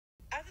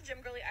the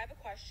gym girly, I have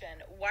a question.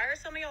 Why are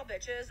some of y'all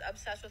bitches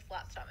obsessed with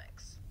flat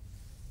stomachs?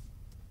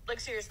 Like,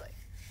 seriously.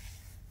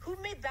 Who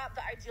made that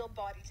the ideal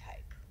body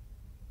type?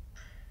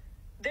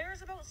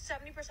 There's about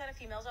 70% of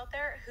females out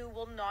there who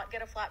will not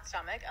get a flat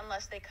stomach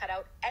unless they cut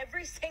out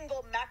every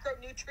single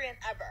macronutrient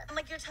ever. And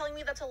like, you're telling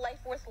me that's a life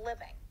worth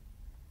living?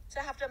 To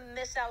have to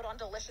miss out on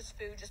delicious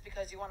food just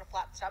because you want a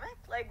flat stomach?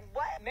 Like,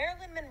 what?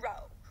 Marilyn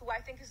Monroe, who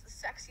I think is the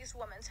sexiest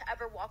woman to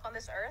ever walk on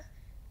this earth,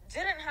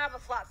 didn't have a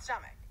flat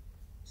stomach.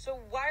 So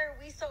why are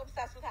we so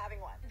obsessed with having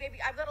one? Baby,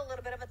 I've got a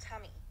little bit of a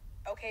tummy,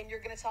 okay? And you're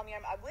gonna tell me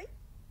I'm ugly?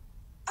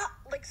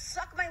 Like,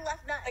 suck my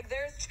left nut. Like,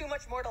 there's too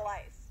much more to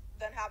life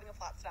than having a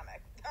flat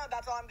stomach.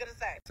 That's all I'm gonna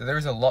say. So there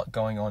is a lot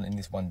going on in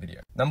this one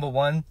video. Number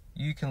one,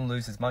 you can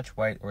lose as much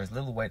weight or as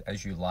little weight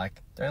as you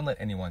like. Don't let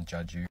anyone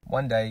judge you.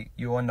 One day,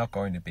 you are not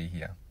going to be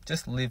here.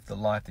 Just live the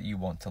life that you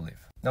want to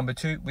live. Number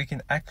two, we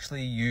can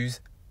actually use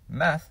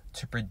math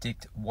to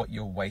predict what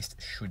your waist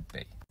should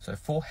be. So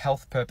for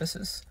health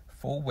purposes,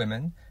 for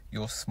women,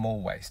 your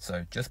small waist,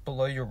 so just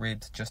below your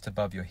ribs, just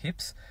above your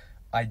hips,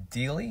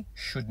 ideally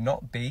should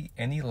not be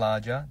any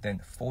larger than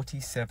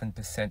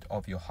 47%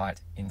 of your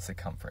height in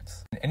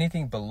circumference. And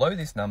anything below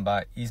this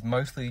number is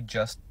mostly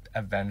just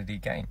a vanity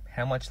game.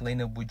 How much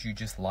leaner would you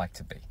just like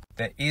to be?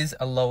 There is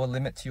a lower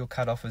limit to your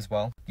cutoff as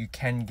well. You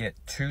can get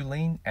too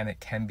lean and it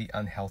can be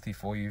unhealthy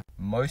for you.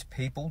 Most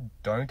people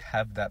don't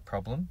have that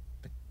problem,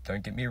 but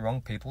don't get me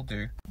wrong, people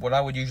do. What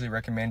I would usually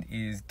recommend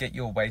is get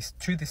your waist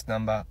to this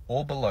number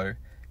or below,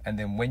 and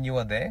then when you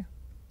are there,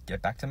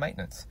 get back to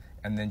maintenance.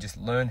 And then just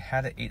learn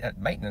how to eat at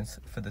maintenance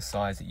for the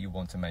size that you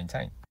want to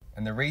maintain.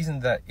 And the reason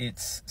that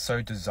it's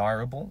so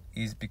desirable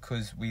is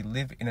because we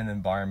live in an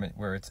environment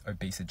where it's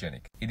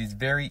obesogenic. It is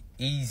very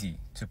easy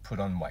to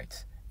put on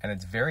weight, and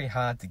it's very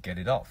hard to get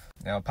it off.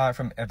 Now, apart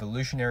from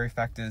evolutionary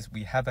factors,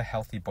 we have a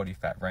healthy body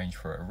fat range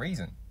for a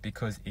reason,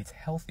 because it's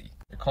healthy.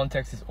 The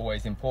context is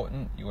always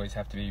important. You always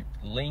have to be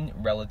lean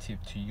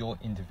relative to your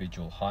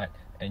individual height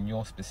and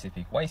your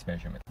specific waist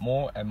measurement.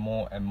 More and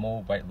more and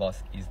more weight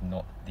loss is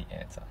not the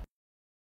answer.